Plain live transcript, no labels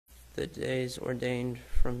the days ordained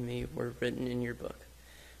from me were written in your book,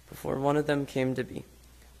 before one of them came to be.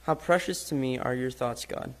 How precious to me are your thoughts,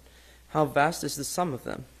 God! How vast is the sum of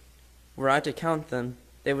them! Were I to count them,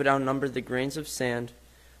 they would outnumber the grains of sand.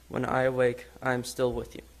 When I awake, I am still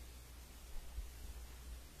with you.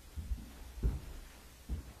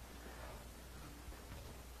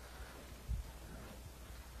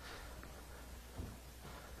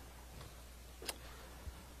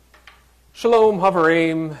 Shalom,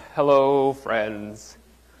 Havarim. Hello, friends.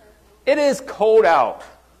 It is cold out.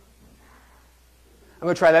 I'm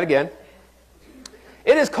going to try that again.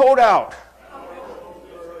 It is cold out.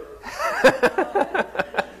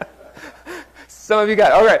 Some of you got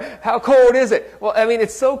it. All right. How cold is it? Well, I mean,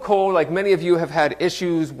 it's so cold. Like many of you have had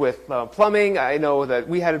issues with plumbing. I know that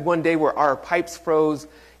we had one day where our pipes froze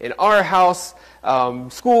in our house.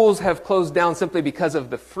 Schools have closed down simply because of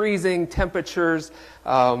the freezing temperatures.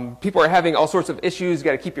 People are having all sorts of issues. You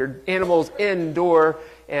got to keep your animals indoor.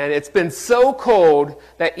 And it's been so cold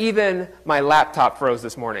that even my laptop froze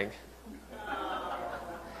this morning.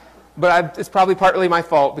 But it's probably partly my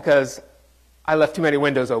fault because I left too many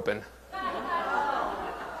windows open.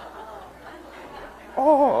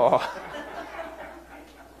 Oh.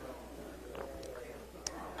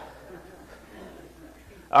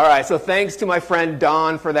 All right, so thanks to my friend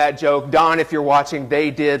Don for that joke. Don, if you're watching, they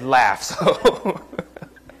did laugh. So,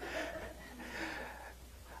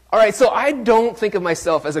 all right, so I don't think of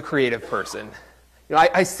myself as a creative person. You know,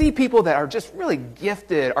 I see people that are just really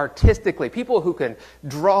gifted artistically, people who can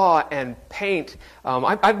draw and paint.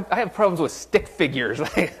 I have problems with stick figures.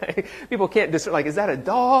 People can't discern, like, is that a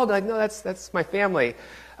dog? Like, no, that's my family.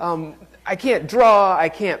 I can't draw. I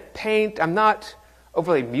can't paint. I'm not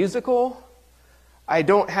overly musical. I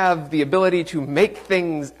don't have the ability to make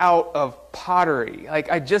things out of pottery. Like,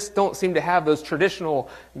 I just don't seem to have those traditional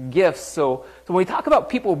gifts. So when we talk about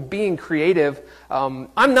people being creative, I'm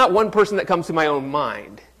not one person that comes to my own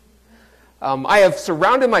mind. I have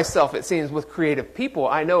surrounded myself, it seems, with creative people.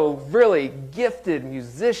 I know really gifted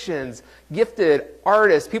musicians, gifted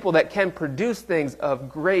artists, people that can produce things of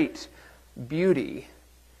great beauty.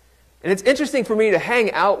 And it's interesting for me to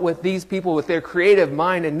hang out with these people with their creative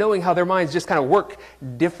mind and knowing how their minds just kind of work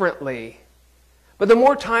differently. But the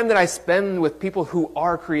more time that I spend with people who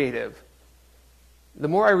are creative, the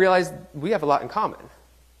more I realize we have a lot in common.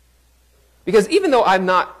 Because even though I'm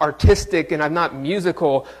not artistic and I'm not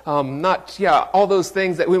musical, all those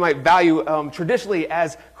things that we might value traditionally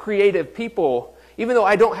as creative people, even though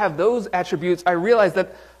I don't have those attributes, I realize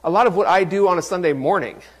that a lot of what I do on a Sunday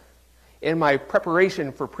morning, in my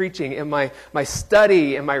preparation for preaching, in my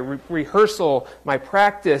study, in my rehearsal, my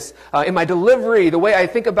practice, in my delivery, the way I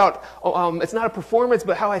think about, it's not a performance,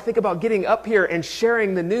 but how I think about getting up here and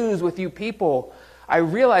sharing the news with you people, I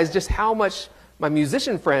realize just how much my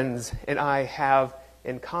musician friends and I have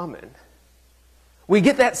in common. We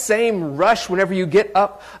get that same rush whenever you get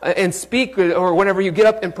up and speak or whenever you get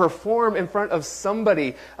up and perform in front of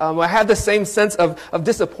somebody. I have the same sense of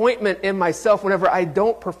disappointment in myself whenever I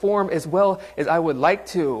don't perform as well as I would like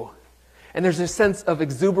to. And there's a sense of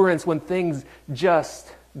exuberance when things just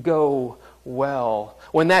go well.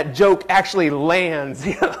 When that joke actually lands,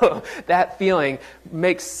 that feeling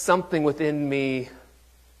makes something within me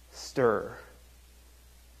stir.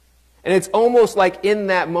 And it's almost like in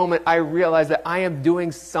that moment I realize that I am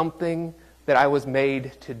doing something that I was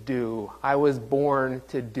made to do. I was born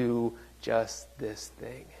to do just this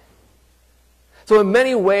thing. So in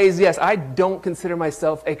many ways, yes, I don't consider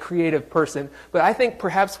myself a creative person, but I think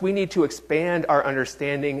perhaps we need to expand our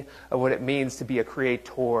understanding of what it means to be a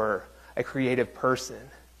creator, a creative person.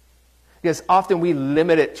 Because often we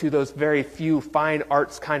limit it to those very few fine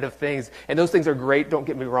arts kind of things, and those things are great, don't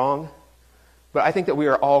get me wrong. But I think that we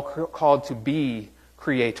are all called to be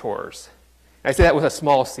creators. And I say that with a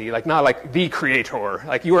small c, like not like the creator.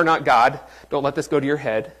 Like you are not God. Don't let this go to your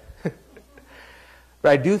head. But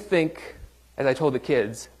I do think, as I told the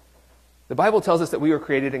kids, the Bible tells us that we were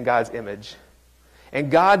created in God's image. And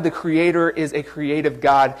God, the Creator, is a creative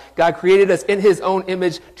God. God created us in His own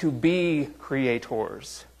image to be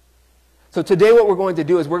creators. So today what we're going to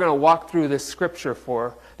do is we're going to walk through this scripture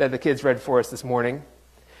that the kids read for us this morning.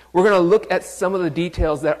 We're going to look at some of the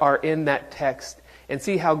details that are in that text and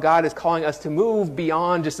see how God is calling us to move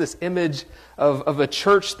beyond just this image of a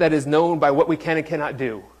church that is known by what we can and cannot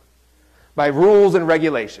do, by rules and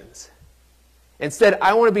regulations. Instead,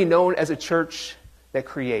 I want to be known as a church that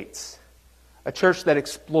creates, a church that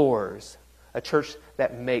explores, a church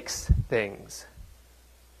that makes things.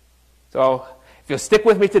 So if you'll stick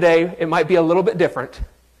with me today, it might be a little bit different.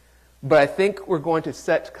 But I think we're going to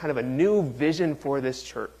set kind of a new vision for this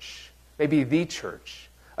church, maybe the church,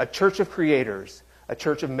 A church of creators, a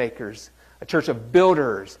church of makers, a church of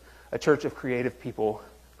builders, a church of creative people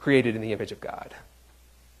created in the image of God.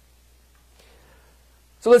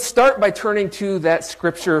 So let's start by turning to that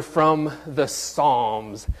scripture from the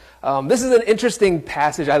Psalms. This is an interesting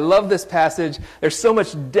passage. I love this passage. There's so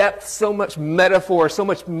much depth, so much metaphor, so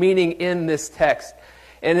much meaning in this text.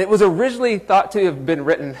 And it was originally thought to have been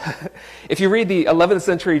written, if you read the 11th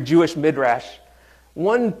century Jewish Midrash,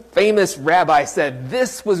 one famous rabbi said,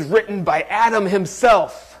 this was written by Adam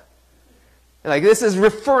himself. Like, this is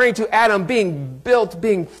referring to Adam being built,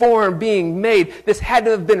 being formed, being made. This had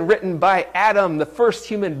to have been written by Adam, the first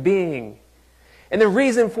human being. And the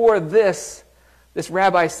reason for this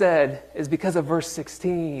rabbi said, is because of verse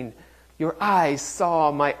 16. Your eyes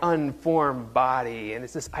saw my unformed body. And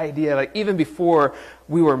it's this idea, like, even before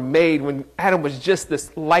we were made, when Adam was just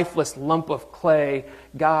this lifeless lump of clay,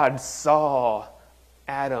 God saw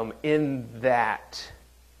Adam in that.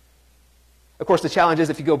 Of course, the challenge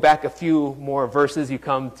is if you go back a few more verses, you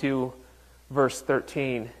come to verse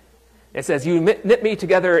 13. It says, you knit me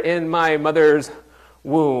together in my mother's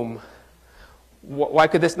womb. Why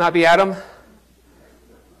could this not be Adam?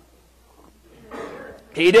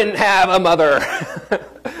 He didn't have a mother,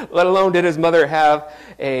 let alone did his mother have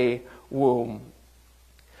a womb.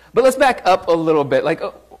 But let's back up a little bit.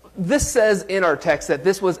 This says in our text that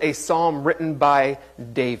this was a psalm written by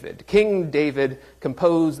David. King David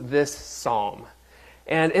composed this psalm.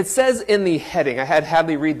 And it says in the heading, I had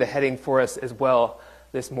Hadley read the heading for us as well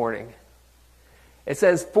this morning. It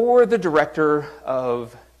says, for the director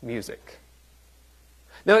of music.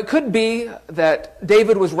 Now, it could be that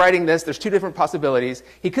David was writing this. There's two different possibilities.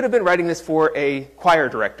 He could have been writing this for a choir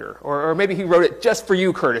director, or maybe he wrote it just for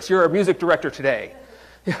you, Curtis. You're a music director today.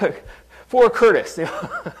 For Curtis.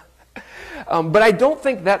 But I don't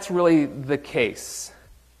think that's really the case.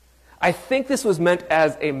 I think this was meant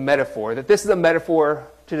as a metaphor, that this is a metaphor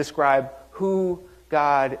to describe who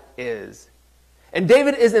God is. And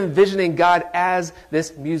David is envisioning God as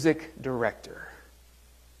this music director.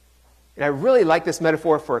 And I really like this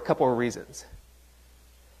metaphor for a couple of reasons.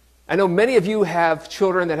 I know many of you have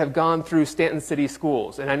children that have gone through Stanton City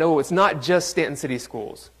schools, and I know it's not just Stanton City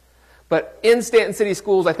schools. But in Stanton City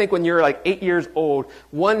schools, I think when you're like 8 years old,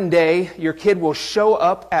 one day your kid will show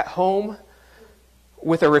up at home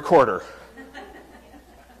with a recorder.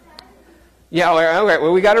 Yeah, okay,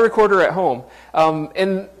 well, we got a recorder at home.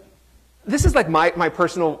 And this is like my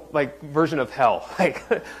personal version of hell.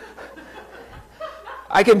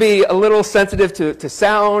 I can be a little sensitive to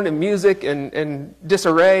sound and music and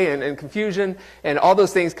disarray and confusion, and all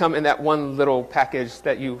those things come in that one little package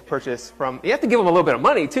that you purchase from. You have to give them a little bit of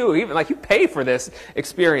money too, even you pay for this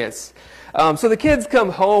experience. So the kids come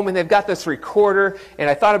home and they've got this recorder, and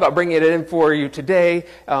I thought about bringing it in for you today.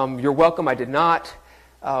 You're welcome. I did not.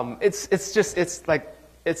 It's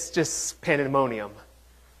just pandemonium.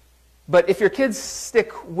 But if your kids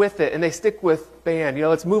stick with it and they stick with band,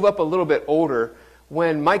 let's move up a little bit older.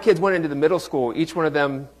 When my kids went into the middle school, each one of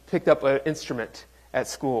them picked up an instrument at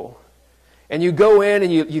school. And you go in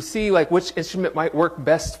and you see which instrument might work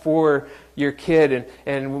best for your kid.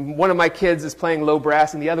 And one of my kids is playing low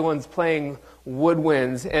brass and the other one's playing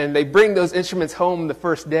woodwinds. And they bring those instruments home the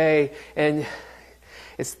first day, and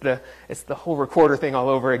it's the whole recorder thing all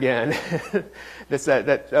over again.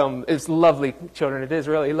 It's lovely, children. It is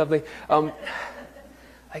really lovely.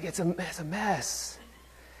 It's a mess.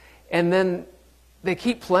 And then they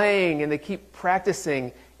keep playing and they keep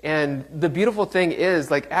practicing, and the beautiful thing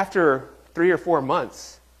is, after 3 or 4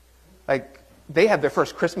 months, they have their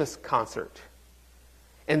first Christmas concert.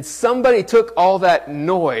 And somebody took all that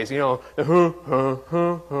noise, and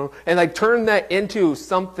turned that into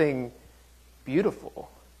something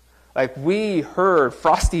beautiful. We heard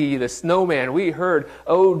Frosty the Snowman, we heard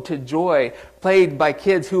Ode to Joy, played by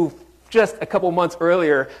kids who just a couple months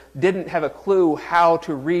earlier didn't have a clue how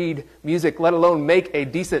to read music, let alone make a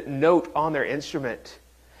decent note on their instrument.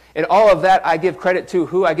 And all of that I give credit to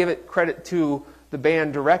who? I give it credit to the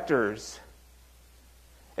band directors.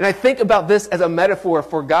 And I think about this as a metaphor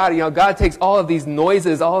for God. God takes all of these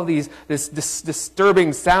noises, all of these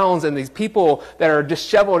disturbing sounds, and these people that are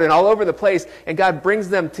disheveled and all over the place, and God brings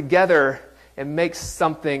them together and makes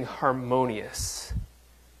something harmonious.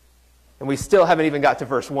 And we still haven't even got to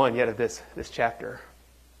verse 1 yet of this chapter.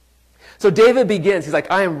 So David begins. He's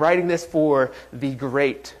like, I am writing this for the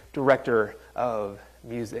great director of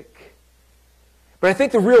music. But I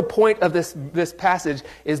think the real point of this passage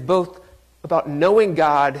is both about knowing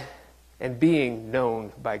God and being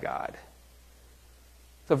known by God.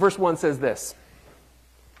 So verse 1 says this.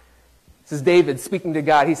 This is David speaking to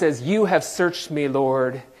God. He says, you have searched me,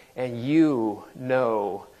 Lord, and you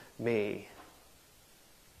know me.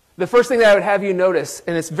 The first thing that I would have you notice,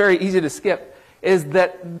 and it's very easy to skip, is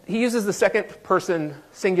that he uses the second person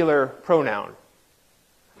singular pronoun.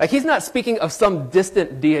 Like, he's not speaking of some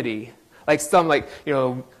distant deity, like some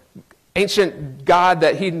ancient God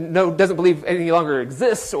that he doesn't believe any longer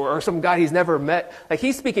exists, or some God he's never met. Like,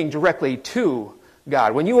 he's speaking directly to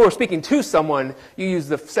God. When you are speaking to someone, you use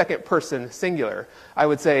the second person singular. I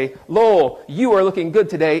would say, Lowell, you are looking good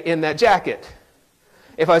today in that jacket.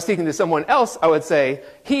 If I was speaking to someone else, I would say,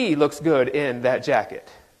 he looks good in that jacket.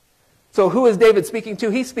 So who is David speaking to?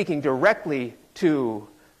 He's speaking directly to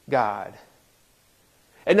God.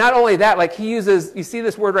 And not only that, like, he uses, you see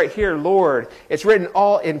this word right here, Lord, it's written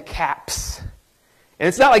all in caps. And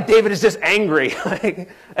it's not like David is just angry. Like,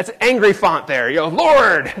 that's an angry font there.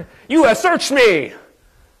 Lord, you have searched me.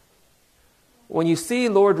 When you see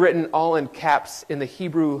Lord written all in caps in the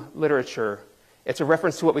Hebrew literature, it's a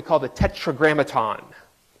reference to what we call the Tetragrammaton.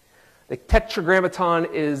 The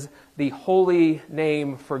Tetragrammaton is the holy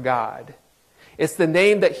name for God. It's the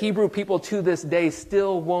name that Hebrew people to this day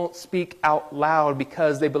still won't speak out loud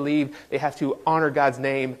because they believe they have to honor God's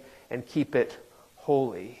name and keep it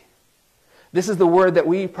holy. This is the word that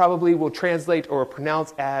we probably will translate or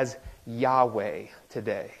pronounce as Yahweh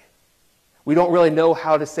today. We don't really know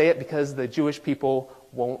how to say it because the Jewish people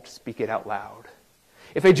won't speak it out loud.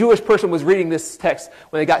 If a Jewish person was reading this text,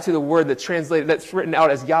 when they got to the word that's written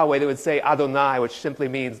out as Yahweh, they would say Adonai, which simply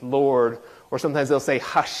means Lord, or sometimes they'll say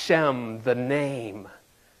Hashem, the name.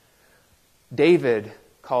 David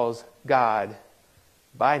calls God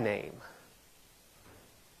by name.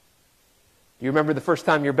 You remember the first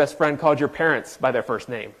time your best friend called your parents by their first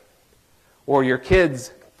name? Or your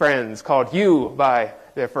kids' friends called you by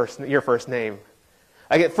your first name?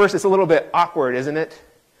 Like, at first it's a little bit awkward, isn't it?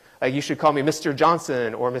 Like, you should call me Mr.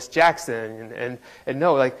 Johnson or Miss Jackson. And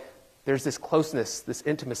no, like, there's this closeness, this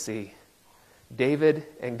intimacy. David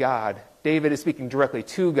and God. David is speaking directly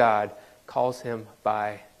to God, calls him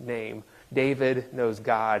by name. David knows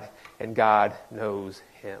God, and God knows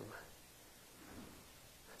him.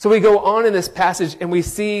 So we go on in this passage, and we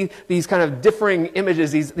see these kind of differing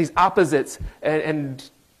images, these opposites. And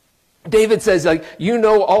David says, like, you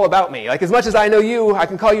know all about me. Like, as much as I know you, I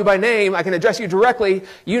can call you by name, I can address you directly,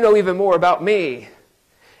 you know even more about me.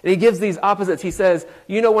 And he gives these opposites. He says,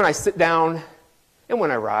 you know when I sit down and when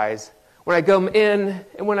I rise, when I come in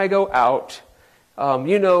and when I go out.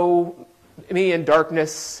 You know me in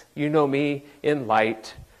darkness, you know me in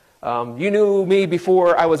light. You knew me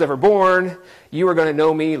before I was ever born. You are going to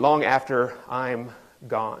know me long after I'm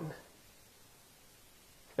gone.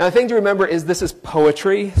 Now, the thing to remember is this is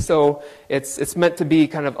poetry, so it's meant to be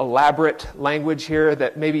kind of elaborate language here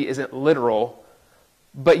that maybe isn't literal.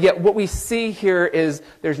 But yet what we see here is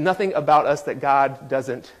there's nothing about us that God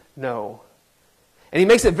doesn't know. And he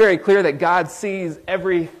makes it very clear that God sees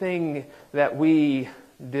everything that we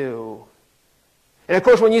do. And of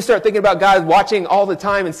course, when you start thinking about God watching all the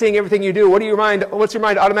time and seeing everything you do, what's your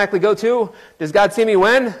mind automatically go to? Does God see me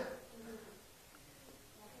when?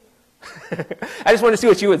 I just wanted to see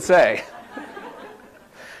what you would say.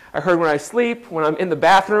 I heard when I sleep, when I'm in the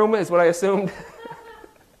bathroom is what I assumed.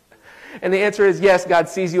 And the answer is yes, God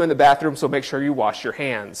sees you in the bathroom, so make sure you wash your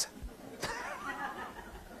hands.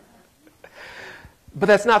 But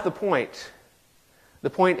that's not the point. The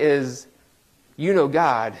point is, you know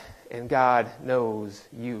God, and God knows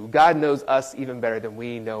you. God knows us even better than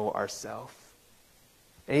we know ourselves.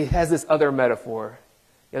 And he has this other metaphor.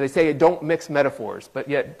 They say don't mix metaphors, but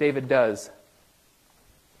yet David does.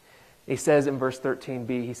 He says in verse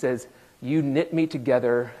 13b, he says, you knit me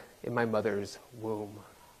together in my mother's womb.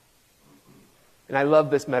 And I love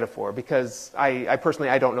this metaphor because I personally,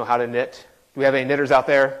 I don't know how to knit. Do we have any knitters out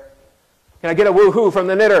there? Can I get a woohoo from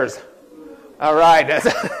the knitters? All right, that's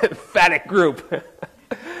an emphatic group.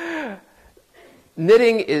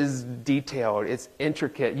 Knitting is detailed. It's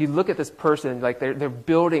intricate. You look at this person, like they're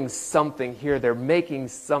building something here. They're making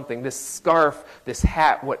something. This scarf, this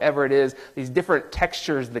hat, whatever it is, these different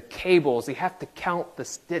textures, the cables. You have to count the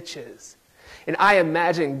stitches. And I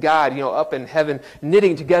imagine God, up in heaven,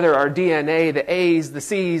 knitting together our DNA, the A's, the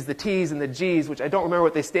C's, the T's, and the G's, which I don't remember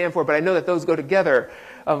what they stand for, but I know that those go together.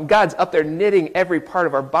 God's up there knitting every part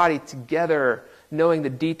of our body together, knowing the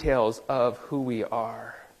details of who we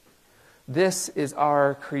are. This is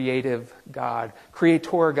our creative God,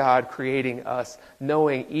 creator God creating us,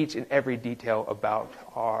 knowing each and every detail about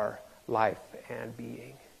our life and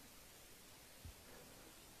being.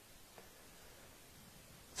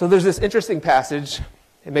 So there's this interesting passage,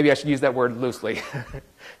 and maybe I should use that word loosely.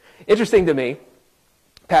 Interesting to me,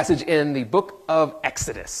 passage in the book of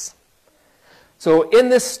Exodus. So in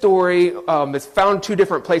this story, it's found two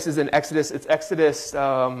different places in Exodus. It's Exodus,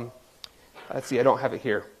 let's see, I don't have it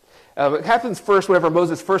here. It happens first whenever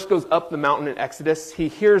Moses first goes up the mountain in Exodus. He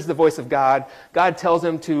hears the voice of God. God tells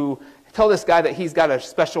him to tell this guy that he's got a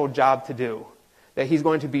special job to do, that he's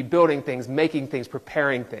going to be building things, making things,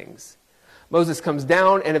 preparing things. Moses comes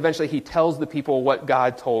down, and eventually he tells the people what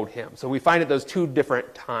God told him. So we find it those two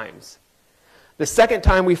different times. The second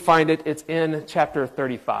time we find it, it's in chapter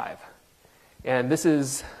 35. And this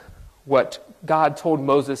is what God told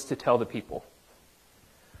Moses to tell the people.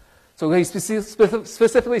 So he's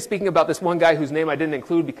specifically speaking about this one guy whose name I didn't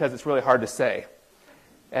include because it's really hard to say.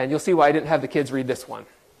 And you'll see why I didn't have the kids read this one.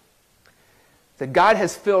 That God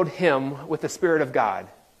has filled him with the Spirit of God,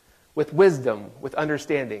 with wisdom, with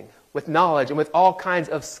understanding, with knowledge, and with all kinds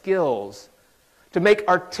of skills to make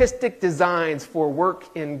artistic designs for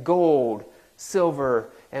work in gold,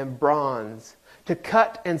 silver, and bronze, to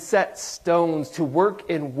cut and set stones, to work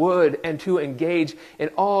in wood, and to engage in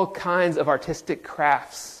all kinds of artistic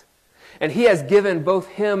crafts. And he has given both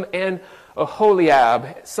him and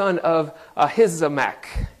Aholiab, son of Ahisamach,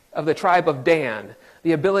 of the tribe of Dan,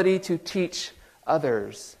 the ability to teach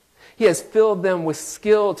others. He has filled them with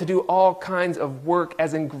skill to do all kinds of work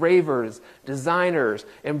as engravers, designers,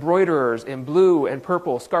 embroiderers in blue and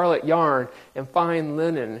purple, scarlet yarn, and fine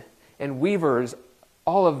linen, and weavers,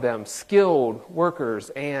 all of them skilled workers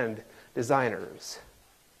and designers.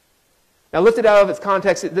 Now, lifted out of its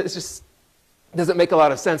context, it just doesn't make a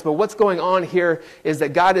lot of sense. But what's going on here is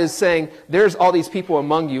that God is saying, there's all these people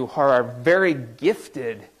among you who are very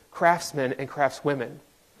gifted craftsmen and craftswomen.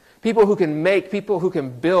 People who can make, people who can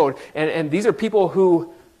build. And these are people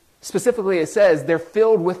who, specifically it says, they're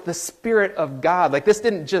filled with the Spirit of God. Like, this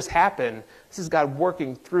didn't just happen. This is God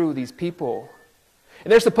working through these people.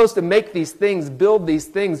 And they're supposed to make these things, build these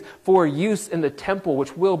things for use in the temple,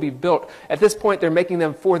 which will be built. At this point, they're making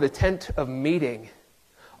them for the tent of meeting.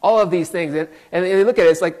 All of these things. And you look at it,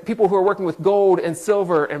 it's like people who are working with gold and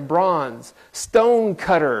silver and bronze, stone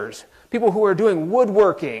cutters, people who are doing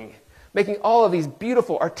woodworking, making all of these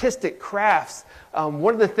beautiful artistic crafts.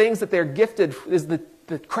 One of the things that they're gifted is the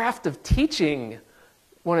craft of teaching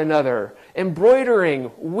one another,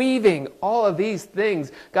 embroidering, weaving, all of these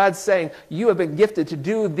things. God's saying, you have been gifted to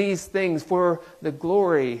do these things for the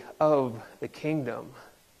glory of the kingdom.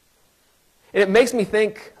 And it makes me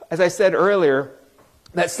think, as I said earlier,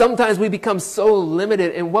 that sometimes we become so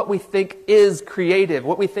limited in what we think is creative,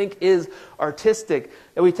 what we think is artistic,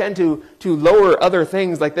 that we tend to lower other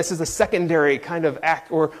things like this is a secondary kind of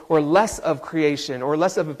act, or less of creation, or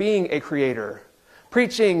less of being a creator.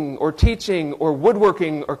 Preaching or teaching or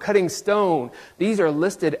woodworking or cutting stone, these are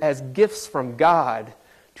listed as gifts from God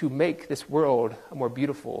to make this world a more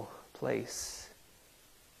beautiful place.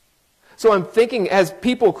 So I'm thinking, as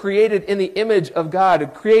people created in the image of God, a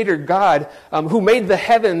creator God, who made the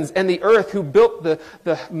heavens and the earth, who built the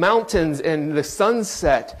mountains and the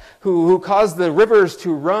sunset, who caused the rivers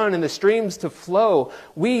to run and the streams to flow,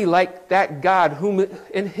 we, like that God, whom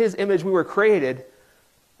in his image we were created,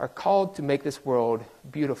 are called to make this world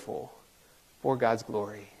beautiful for God's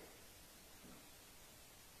glory.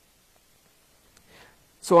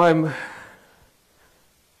 So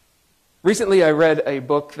recently I read a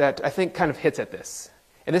book that I think kind of hits at this.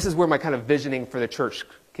 And this is where my kind of visioning for the church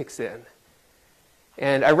kicks in.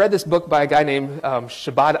 And I read this book by a guy named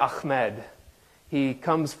Shabad Ahmed. He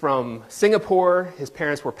comes from Singapore. His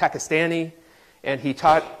parents were Pakistani. And he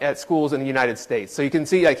taught at schools in the United States. So you can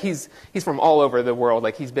see, like, he's from all over the world.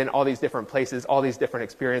 Like, he's been all these different places, all these different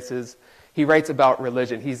experiences. He writes about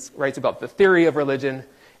religion. He writes about the theory of religion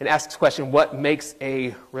and asks the question, what makes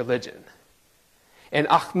a religion? And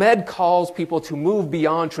Ahmed calls people to move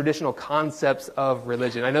beyond traditional concepts of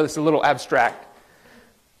religion. I know this is a little abstract.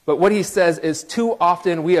 But what he says is, too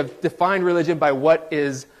often we have defined religion by what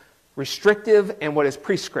is restrictive and what is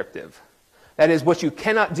prescriptive. That is what you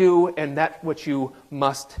cannot do and that what you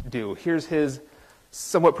must do. Here's his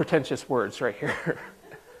somewhat pretentious words right here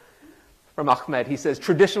from Ahmed. He says,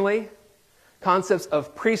 traditionally, concepts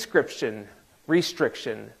of prescription,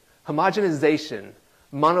 restriction, homogenization,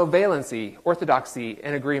 monovalency, orthodoxy,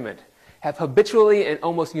 and agreement have habitually and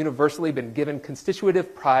almost universally been given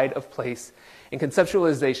constitutive pride of place in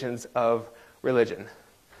conceptualizations of religion.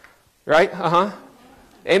 Right?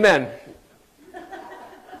 Amen.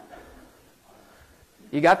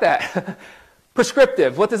 You got that?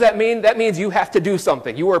 Prescriptive. What does that mean? That means you have to do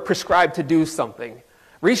something. You are prescribed to do something.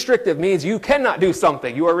 Restrictive means you cannot do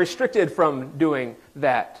something. You are restricted from doing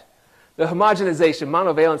that. The homogenization,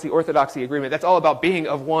 monovalency, orthodoxy, agreement, that's all about being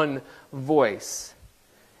of one voice.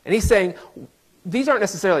 And he's saying, these aren't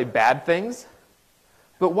necessarily bad things.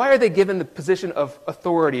 But why are they given the position of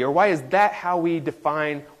authority? Or why is that how we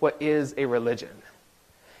define what is a religion?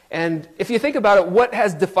 And if you think about it, what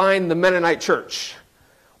has defined the Mennonite church?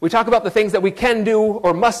 We talk about the things that we can do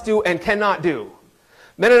or must do and cannot do.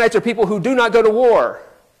 Mennonites are people who do not go to war.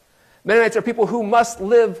 Mennonites are people who must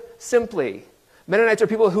live simply. Mennonites are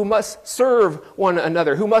people who must serve one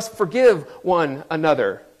another, who must forgive one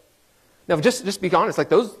another. Now, just be honest, like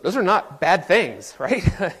those are not bad things, right?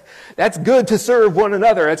 That's good to serve one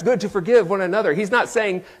another. It's good to forgive one another. He's not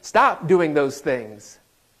saying stop doing those things.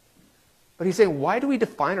 But he's saying, why do we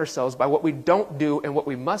define ourselves by what we don't do and what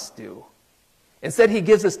we must do? Instead, he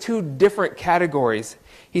gives us two different categories.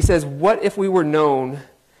 He says, what if we were known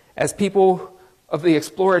as people of the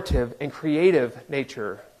explorative and creative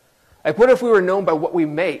nature? Like, what if we were known by what we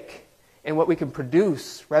make and what we can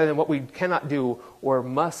produce rather than what we cannot do or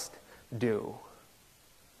must do?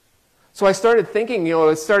 So I started thinking,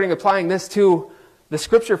 starting applying this to the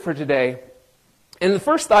scripture for today. And the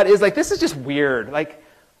first thought is, this is just weird. Like,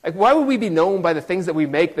 why would we be known by the things that we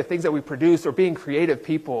make, the things that we produce, or being creative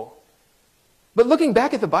people? But looking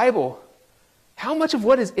back at the Bible, how much of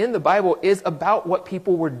what is in the Bible is about what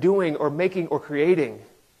people were doing or making or creating?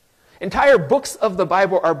 Entire books of the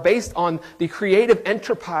Bible are based on the creative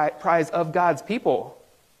enterprise of God's people.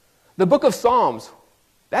 The book of Psalms,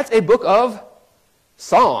 that's a book of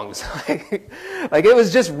songs. Like it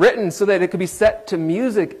was just written so that it could be set to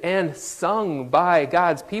music and sung by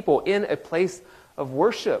God's people in a place of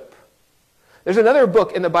worship. There's another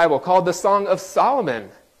book in the Bible called the Song of Solomon.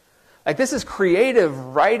 Like, this is creative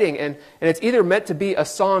writing, and it's either meant to be a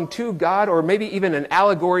song to God or maybe even an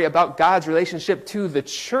allegory about God's relationship to the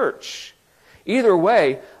church. Either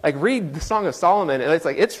way, read the Song of Solomon, and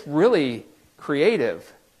it's really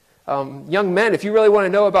creative. Young men, if you really want to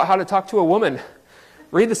know about how to talk to a woman,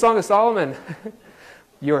 read the Song of Solomon.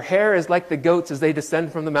 Your hair is like the goats as they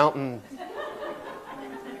descend from the mountain.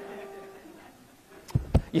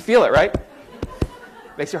 You feel it, right?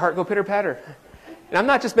 Makes your heart go pitter-patter. And I'm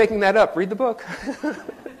not just making that up. Read the book.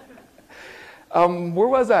 Where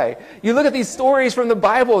was I? You look at these stories from the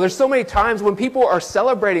Bible. There's so many times when people are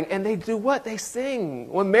celebrating and they do what? They sing.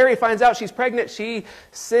 When Mary finds out she's pregnant, she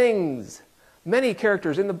sings. Many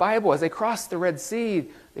characters in the Bible, as they cross the Red Sea,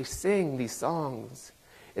 they sing these songs.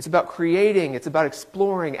 It's about creating. It's about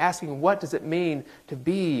exploring, asking what does it mean to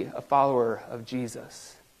be a follower of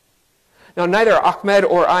Jesus. Now, neither Ahmed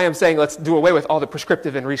or I am saying let's do away with all the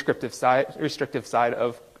prescriptive and restrictive side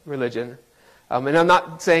of religion. And I'm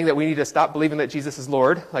not saying that we need to stop believing that Jesus is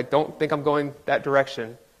Lord. Don't think I'm going that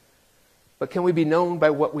direction. But can we be known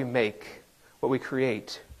by what we make, what we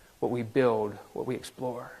create, what we build, what we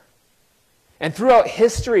explore? And throughout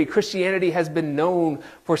history, Christianity has been known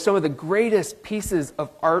for some of the greatest pieces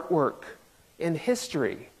of artwork in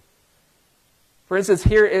history. For instance,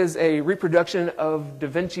 here is a reproduction of Da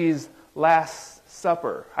Vinci's Last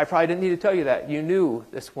Supper. I probably didn't need to tell you that. You knew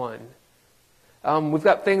this one. We've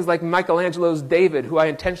got things like Michelangelo's David, who I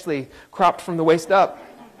intentionally cropped from the waist up.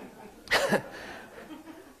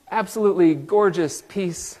 Absolutely gorgeous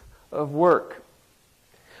piece of work.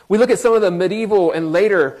 We look at some of the medieval and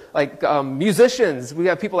later musicians. We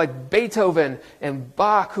have people like Beethoven and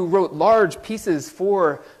Bach who wrote large pieces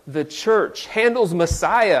for the church. Handel's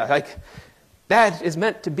Messiah, that is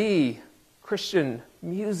meant to be Christian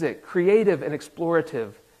music, creative and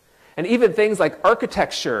explorative. And even things like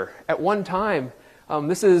architecture at one time.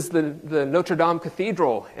 This is the Notre Dame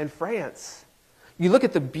Cathedral in France. You look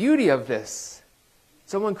at the beauty of this.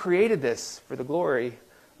 Someone created this for the glory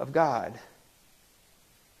of God.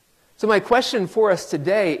 So my question for us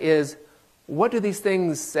today is, what do these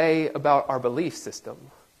things say about our belief system?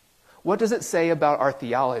 What does it say about our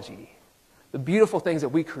theology? The beautiful things that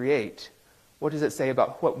we create, what does it say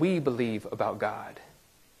about what we believe about God?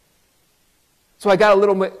 So I got a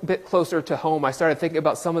little bit closer to home. I started thinking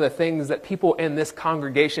about some of the things that people in this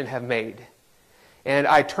congregation have made. And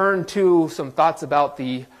I turned to some thoughts about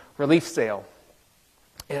the relief sale.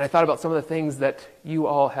 And I thought about some of the things that you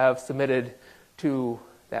all have submitted to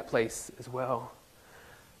that place as well.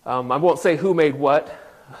 I won't say who made what,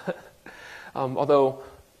 although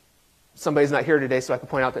somebody's not here today, so I can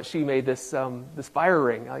point out that she made this fire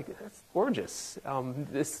ring. That's gorgeous.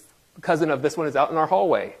 This cousin of this one is out in our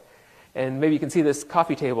hallway. And maybe you can see this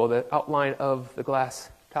coffee table, the outline of the glass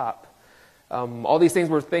top. All these things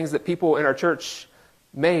were things that people in our church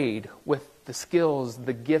made with the skills,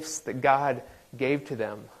 the gifts that God gave to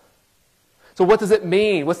them. So what does it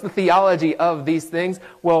mean? What's the theology of these things?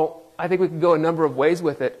 Well, I think we could go a number of ways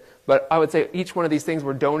with it, but I would say each one of these things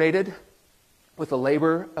were donated with a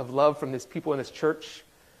labor of love from these people in this church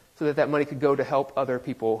so that money could go to help other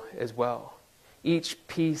people as well. Each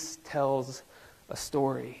piece tells a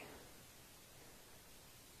story.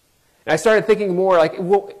 And I started thinking more like,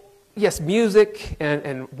 well, yes, music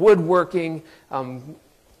and woodworking,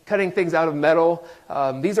 cutting things out of metal,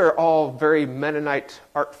 these are all very Mennonite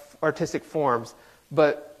artistic forms.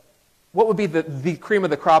 But what would be the cream of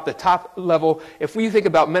the crop, the top level? If we think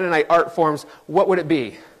about Mennonite art forms, what would it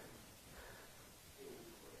be?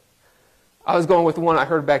 I was going with the one I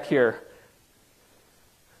heard back here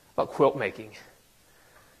about quilt making.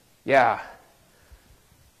 Yeah.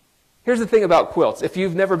 Here's the thing about quilts. If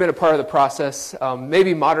you've never been a part of the process,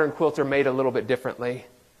 maybe modern quilts are made a little bit differently.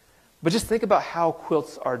 But just think about how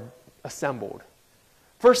quilts are assembled.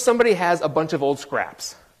 First, somebody has a bunch of old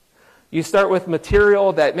scraps. You start with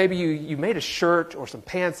material that maybe you made a shirt or some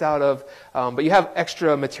pants out of, but you have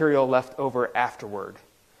extra material left over afterward.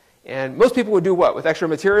 And most people would do what with extra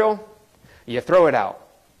material? You throw it out.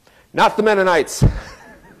 Not the Mennonites.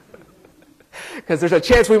 Because there's a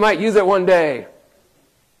chance we might use it one day.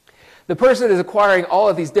 The person is acquiring all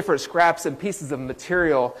of these different scraps and pieces of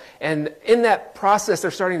material, and in that process,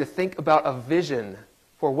 they're starting to think about a vision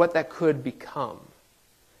for what that could become.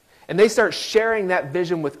 And they start sharing that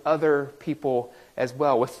vision with other people as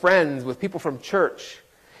well, with friends, with people from church.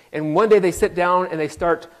 And one day they sit down and they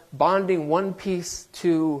start bonding one piece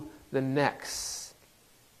to the next.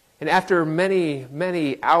 And after many,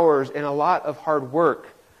 many hours and a lot of hard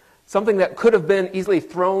work, something that could have been easily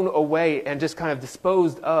thrown away and just kind of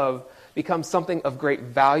disposed of becomes something of great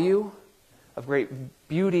value, of great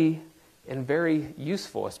beauty, and very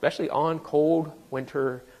useful, especially on cold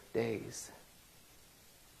winter days.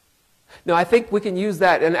 Now, I think we can use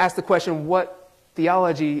that and ask the question, what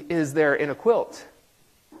theology is there in a quilt?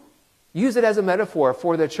 Use it as a metaphor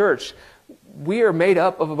for the church. We are made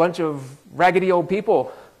up of a bunch of raggedy old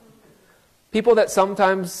people. People that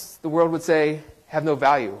sometimes the world would say have no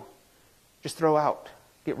value. Just throw out,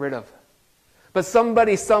 get rid of. But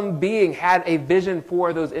somebody, some being had a vision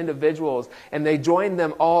for those individuals, and they joined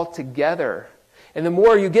them all together. And the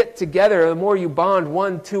more you get together, the more you bond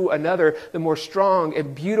one to another, the more strong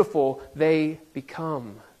and beautiful they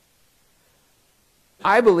become.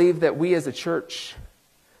 I believe that we as a church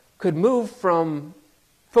could move from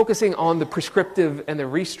focusing on the prescriptive and the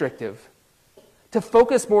restrictive to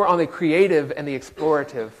focus more on the creative and the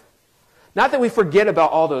explorative. Not that we forget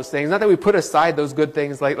about all those things, not that we put aside those good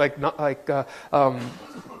things like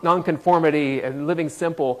nonconformity and living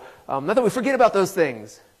simple, not that we forget about those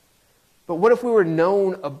things. But what if we were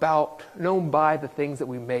known by the things that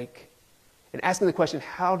we make? And asking the question,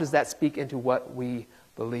 how does that speak into what we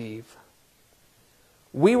believe?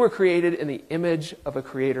 We were created in the image of a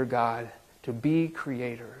creator God to be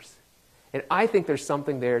creators. And I think there's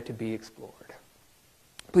something there to be explored.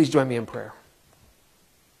 Please join me in prayer.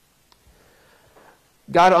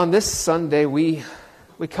 God, on this Sunday, we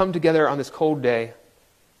come together on this cold day,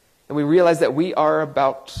 and we realize that we are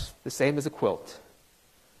about the same as a quilt.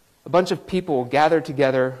 A bunch of people gathered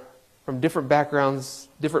together from different backgrounds,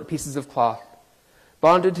 different pieces of cloth,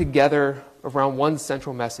 bonded together around one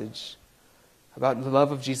central message about the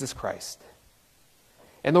love of Jesus Christ.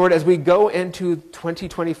 And Lord, as we go into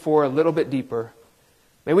 2024 a little bit deeper,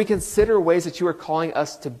 may we consider ways that you are calling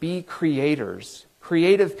us to be creators,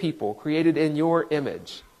 creative people, created in your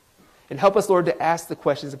image. And help us, Lord, to ask the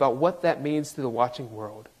questions about what that means to the watching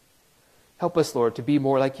world. Help us, Lord, to be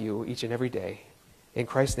more like you each and every day. In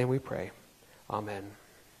Christ's name we pray. Amen.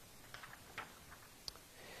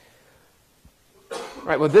 All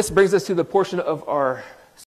right, well, this brings us to the portion of our